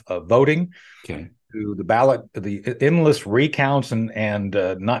day of voting to the ballot, the endless recounts and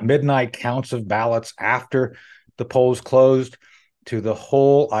not midnight counts of ballots after the polls closed, to the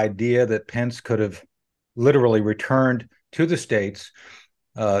whole idea that Pence could have literally returned to the states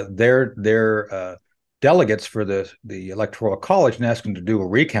their delegates for the Electoral College and asked them to do a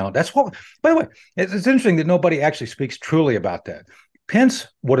recount. That's what. By the way, it's interesting that nobody actually speaks truly about that. Pence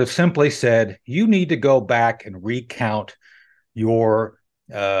would have simply said, "You need to go back and recount your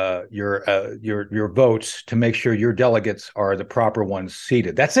votes to make sure your delegates are the proper ones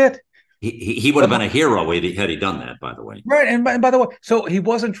seated." That's it. He would have been a hero had he done that, by the way. Right. And by the way, so he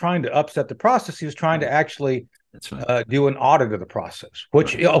wasn't trying to upset the process. He was trying to actually do an audit of the process,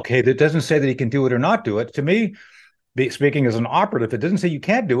 which, that doesn't say that he can do it or not do it. To me, speaking as an operative, it doesn't say you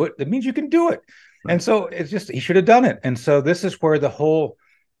can't do it. It means you can do it. Right. And so it's just, he should have done it. And so this is where the whole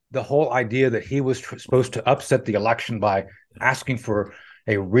idea that he was supposed to upset the election by asking for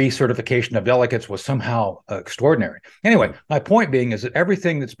a recertification of delegates was somehow extraordinary. Anyway, my point being is that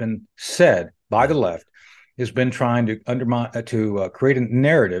everything that's been said by the left has been trying to undermine, create a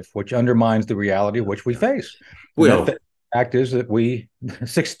narrative which undermines the reality which we face. Well, the fact is that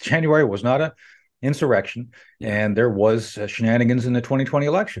 6th January was not an insurrection, and there was shenanigans in the 2020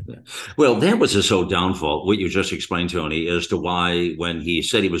 election. Well, that was his whole downfall. What you just explained, Tony, as to why, when he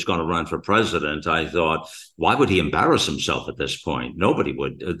said he was going to run for president, I thought, why would he embarrass himself at this point? Nobody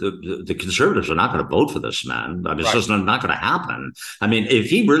would. The conservatives are not going to vote for this man. I mean, it's just not going to happen. I mean, if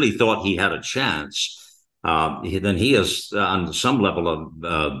he really thought he had a chance, then he is on some level of,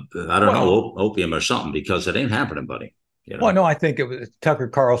 opium or something, because it ain't happening, buddy. Well, no, I think it was Tucker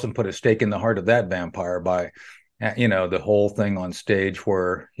Carlson put a stake in the heart of that vampire by, the whole thing on stage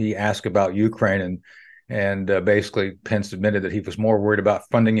where he asked about Ukraine and basically Pence admitted that he was more worried about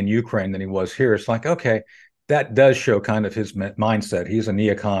funding in Ukraine than he was here. It's like, okay, that does show kind of his mindset. He's a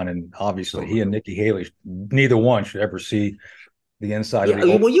neocon, and obviously he and Nikki Haley, neither one should ever see the inside of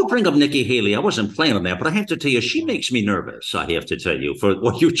the. Well, you bring up Nikki Haley. I wasn't planning on that, but I have to tell you, she makes me nervous. I have to tell you, for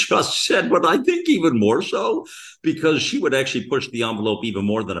what you just said, but I think even more so, because she would actually push the envelope even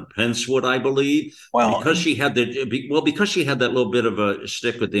more than a Pence would, I believe. Well, because she had that little bit of a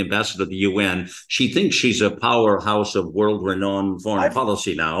stick with the ambassador of the UN. She thinks she's a powerhouse of world-renowned foreign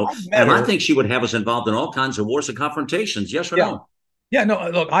policy now, and I think she would have us involved in all kinds of wars and confrontations. Yes or no? Yeah, no,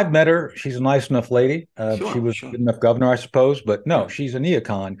 look, I've met her. She's a nice enough lady. She was a good enough governor, I suppose. But no, she's a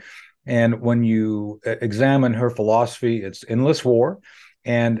neocon. And when you examine her philosophy, it's endless war.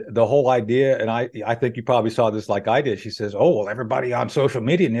 And the whole idea, and I think you probably saw this like I did. She says, "Oh, well, everybody on social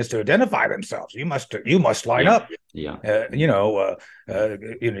media needs to identify themselves. You must line up. Yeah.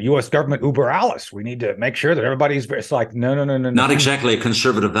 U.S. government uber alles. We need to make sure that everybody's." It's like no. Not exactly a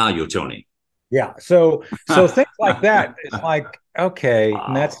conservative value, Tony. Yeah. So things like that. It's like, okay,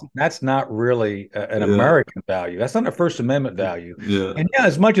 that's not really an American value. That's not a First Amendment value. Yeah. And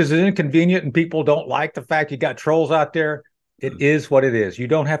as much as it's inconvenient and people don't like the fact you got trolls out there, it is what it is. You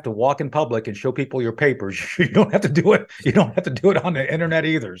don't have to walk in public and show people your papers. You don't have to do it. You don't have to do it on the internet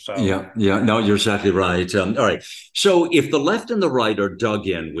either. So no, you're exactly right. All right. So if the left and the right are dug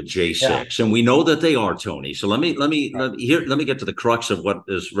in with J6, and we know that they are, Tony. So let me get to the crux of what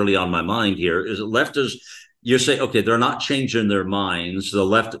is really on my mind here. Is left is. You say, okay, they're not changing their minds. The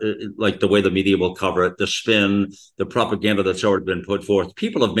left, like the way the media will cover it, the spin, the propaganda that's already been put forth.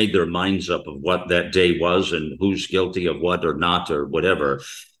 People have made their minds up of what that day was and who's guilty of what or not or whatever.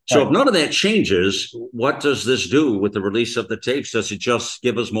 So if none of that changes, what does this do with the release of the tapes? Does it just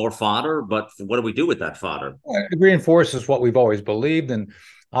give us more fodder? But what do we do with that fodder? Well, it reinforces what we've always believed. And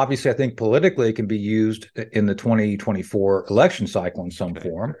obviously, I think politically it can be used in the 2024 election cycle in some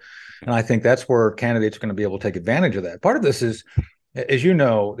form. And I think that's where candidates are going to be able to take advantage of that. Part of this is as you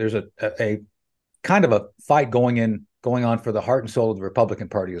know, there's a kind of a fight going on for the heart and soul of the Republican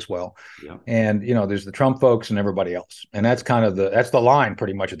Party as well. Yeah. And there's the Trump folks and everybody else, and that's kind of that's the line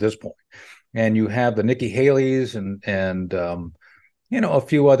pretty much at this point. And you have the Nikki Haley's and a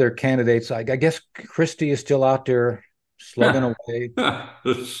few other candidates. I guess Christie is still out there slugging away,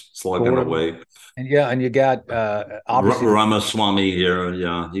 away. And you got obviously Ramaswamy here.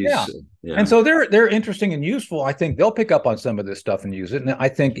 Yeah, And so they're interesting and useful. I think they'll pick up on some of this stuff and use it. And I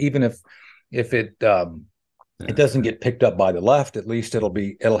think even if it doesn't get picked up by the left, at least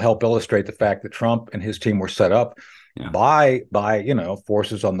it'll help illustrate the fact that Trump and his team were set up by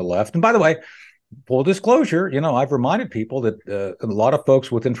forces on the left. And by the way, full disclosure, I've reminded people that a lot of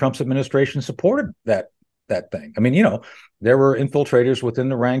folks within Trump's administration supported that thing. I mean, there were infiltrators within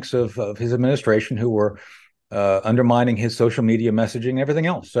the ranks of his administration who were undermining his social media messaging and everything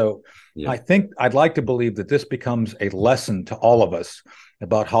else. So I think I'd like to believe that this becomes a lesson to all of us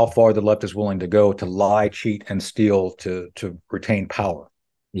about how far the left is willing to go to lie, cheat, and steal to retain power.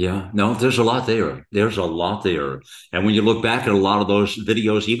 Yeah, no, there's a lot there. There's a lot there. And when you look back at a lot of those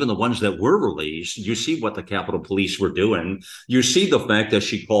videos, even the ones that were released, you see what the Capitol Police were doing. You see the fact that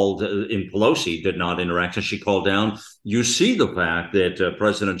she called in Pelosi did not interact and she called down. You see the fact that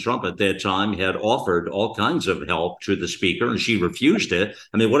President Trump at that time had offered all kinds of help to the speaker and she refused it.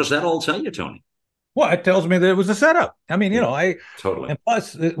 I mean, what does that all tell you, Tony? Well, it tells me that it was a setup. I mean, totally. And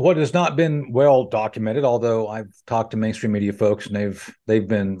plus, what has not been well documented, although I've talked to mainstream media folks and they've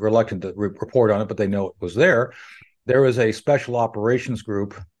been reluctant to report on it, but they know it was there. There is a special operations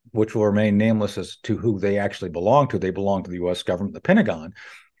group, which will remain nameless as to who they actually belong to. They belong to the U.S. government, the Pentagon,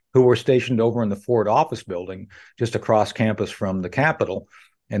 who were stationed over in the Ford office building just across campus from the Capitol.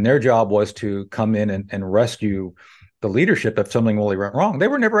 And their job was to come in and rescue the leadership if something really went wrong. They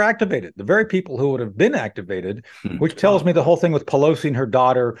were never activated. The very people who would have been activated, which tells me the whole thing with Pelosi and her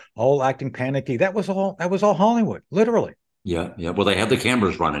daughter all acting panicky, that was all Hollywood, literally. Yeah. Well, they had the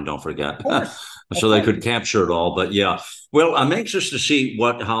cameras running, don't forget. Of course. So they could capture it all. But yeah, well, I'm anxious to see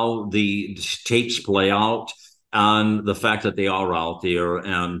how the tapes play out and the fact that they are out there.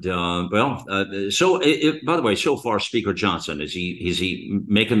 And so by the way, so far, Speaker Johnson, is he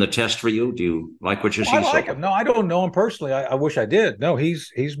making the test for you? Do you like what you see? I like him. No, I don't know him personally. I wish I did. No,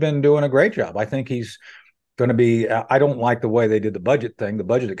 he's been doing a great job. I think he's going to be. I don't like the way they did the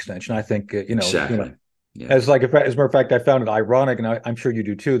budget extension. I think exactly. Yeah. As a matter of fact, I found it ironic, and I'm sure you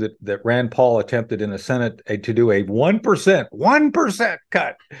do too, that Rand Paul attempted in the Senate to do a 1%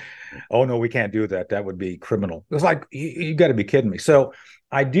 cut. Oh no, we can't do that. That would be criminal. It was like you got to be kidding me. So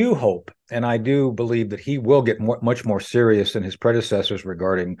I do hope, and I do believe that he will get much more serious than his predecessors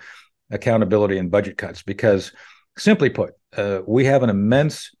regarding accountability and budget cuts. Because, simply put, we have an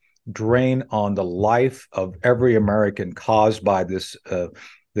immense drain on the life of every American caused by this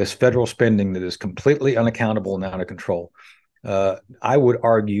federal spending that is completely unaccountable and out of control. I would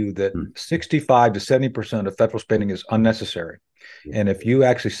argue that 65 to 70% of federal spending is unnecessary. And if you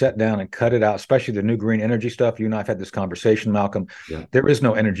actually sat down and cut it out, especially the new green energy stuff, you and I have had this conversation, Malcolm. Yeah. There is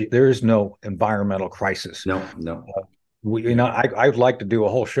no energy. There is no environmental crisis. No. I'd like to do a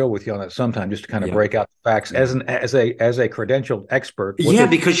whole show with you on that sometime, just to kind of break out the facts as a credentialed expert.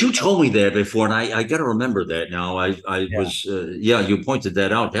 Because you told me that before, and I got to remember that now. You pointed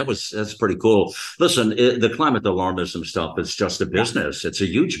that out. That's pretty cool. Listen, the climate alarmism stuff is just a business. It's a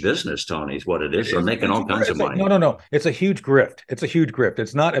huge business, Tony. Is what it is. They're making all kinds of money. No. It's a huge grift.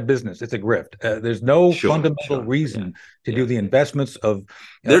 It's not a business. It's a grift. There's no fundamental reason to do the investments of.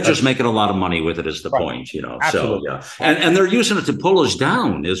 They're just making a lot of money with it. Is the point? Absolutely. So and they're using it to pull us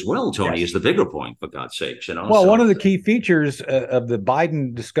down as well, Tony, is the bigger point, for God's sakes. Well, one of the key features of the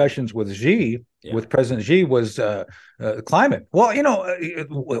Biden discussions with with President Xi was climate. Well,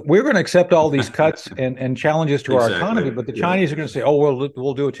 we're going to accept all these cuts and challenges to our economy, but the Chinese are going to say, "Oh,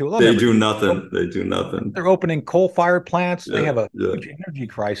 we'll do it too." They do nothing. They're opening coal-fired plants. They have a huge energy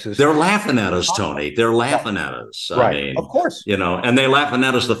crisis. They're laughing at us, Tony. They're laughing at us. Right. I mean, of course. And they're laughing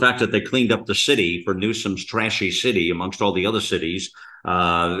at us the fact that they cleaned up the city for Newsom's trashy city amongst all the other cities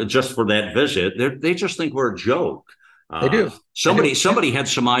just for that visit. They just think we're a joke. They do. Somebody had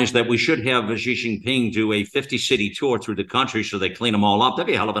surmised that we should have Xi Jinping do a 50-city tour through the country so they clean them all up. That'd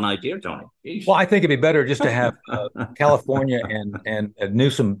be a hell of an idea, Tony. Jeez. Well, I think it'd be better just to have California and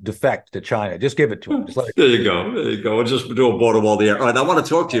Newsom defect to China. Just give it to them. There you go. We'll just do a border wall there. All right, I want to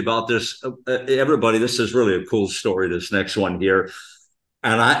talk to you about this. Everybody, this is really a cool story, this next one here.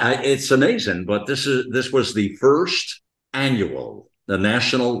 And it's amazing, but this was the first annual the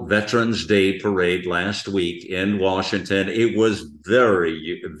National Veterans Day Parade last week in Washington. It was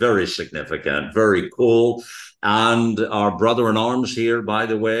very, very significant, very cool. And our brother in arms here, by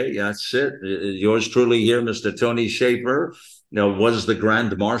the way, that's it. Yours truly here, Mr. Tony Shaffer, was the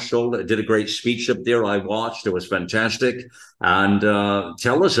Grand Marshal, did a great speech up there. I watched. It was fantastic. And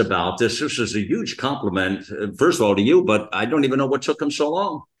tell us about this. This is a huge compliment, first of all, to you, but I don't even know what took him so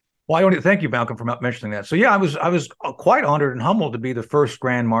long. Well, I want to thank you, Malcolm, for mentioning that. So, yeah, I was quite honored and humbled to be the first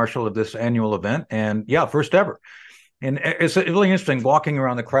Grand Marshal of this annual event. And, yeah, first ever. And it's really interesting walking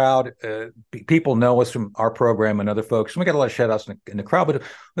around the crowd. People know us from our program and other folks. We got a lot of shout outs in the crowd, but it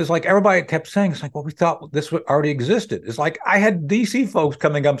was like everybody kept saying, it's like, well, we thought this already existed. It's like I had DC folks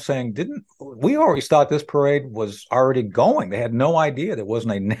coming up saying, we always thought this parade was already going. They had no idea there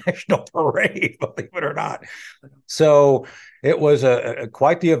wasn't a national parade, believe it or not. So it was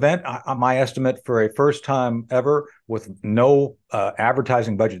quite the event. My estimate for a first time ever with no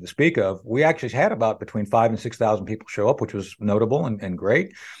advertising budget to speak of, we actually had about between 5,000 and 6,000 people show up, which was notable and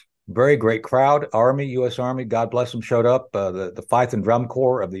great. Very great crowd. Army, U.S. Army, God bless them, showed up. The Fife and Drum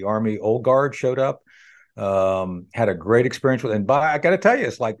Corps of the Army Old Guard showed up. Had a great experience with it. And I got to tell you,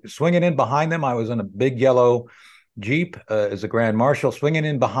 it's like swinging in behind them. I was in a big yellow Jeep as a Grand Marshal, swinging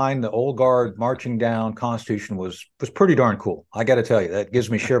in behind the Old Guard, marching down Constitution was pretty darn cool. I got to tell you, that gives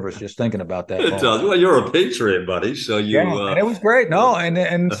me shivers just thinking about that. It does. Well, you're a patriot, buddy. So and it was great. No,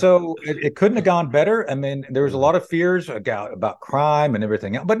 and so it couldn't have gone better. I mean, there was a lot of fears about crime and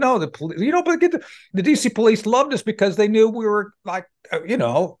everything else, but no, the DC police loved us because they knew we were like,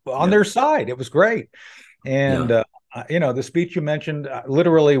 on their side. It was great, and. The speech you mentioned,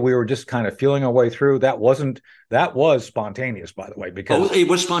 literally, we were just kind of feeling our way through. That was spontaneous, by the way, because it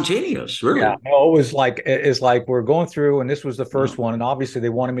was spontaneous, really. Yeah, no, it's like we're going through, and this was the first one, and obviously they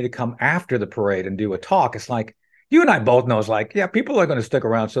wanted me to come after the parade and do a talk. It's like you and I both know, it's like, yeah, people are going to stick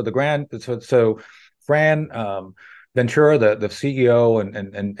around. So Fran Ventura, the CEO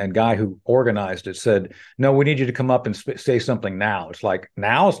and guy who organized it, said, "No, we need you to come up and say something now." It's like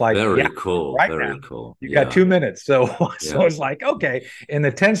very cool, right very now. Cool. You got 2 minutes, so it's like, okay. In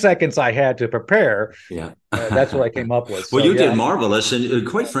the 10 seconds I had to prepare, that's what I came up with. Well, you did marvelous, and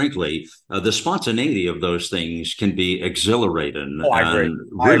quite frankly, the spontaneity of those things can be exhilarating and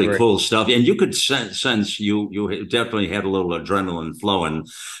really cool stuff. And you could sense you definitely had a little adrenaline flowing,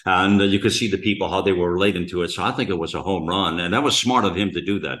 and you could see the people how they were relating to it. So I think it was a home run, and that was smart of him to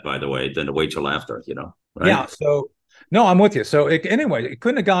do that, by the way, than to wait till after, right? Yeah. So no, I'm with you. So anyway, it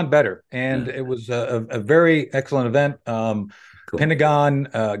couldn't have gone better, and it was a very excellent event. Cool. Pentagon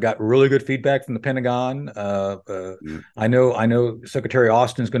got really good feedback from the Pentagon. I know Secretary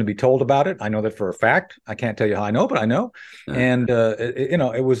Austin is going to be told about it. I know that for a fact. I can't tell you how I know, but I know. And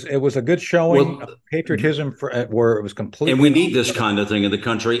it was a good showing of patriotism where it was completely. And we need this kind of thing in the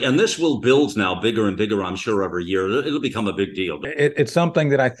country, and this will build now bigger and bigger. I'm sure every year it'll become a big deal. It's something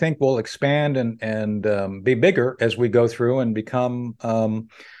that I think will expand and be bigger as we go through and become.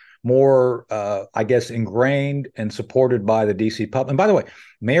 More, I guess, ingrained and supported by the DC public. And by the way,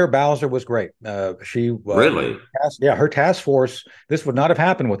 Mayor Bowser was great. She really, her task force. This would not have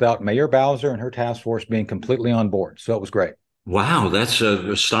happened without Mayor Bowser and her task force being completely on board. So it was great. Wow, that's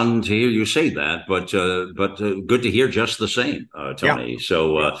stunned to hear you say that, but good to hear just the same, Tony. Yeah.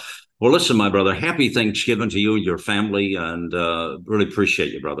 So. Well, listen, my brother, happy Thanksgiving to you and your family, and really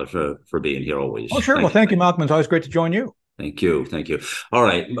appreciate you, brother, for being here always. Oh, sure. Thank you, Malcolm. It's always great to join you. Thank you. All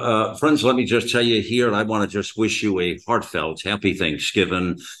right, friends, let me just tell you here, I want to just wish you a heartfelt happy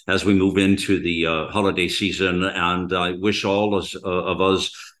Thanksgiving as we move into the holiday season, and I wish all of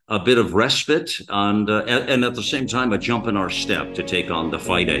us a bit of respite and at the same time a jump in our step to take on the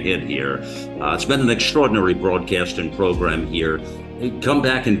fight ahead here. It's been an extraordinary broadcast and program here. Come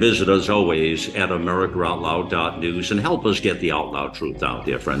back and visit us always at AmericaOutloud.news and help us get the out loud truth out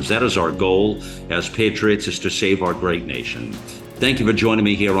there, friends. That is our goal as patriots, is to save our great nation. Thank you for joining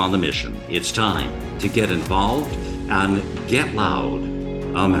me here on the mission. It's time to get involved and get loud,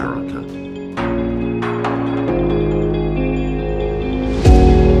 America.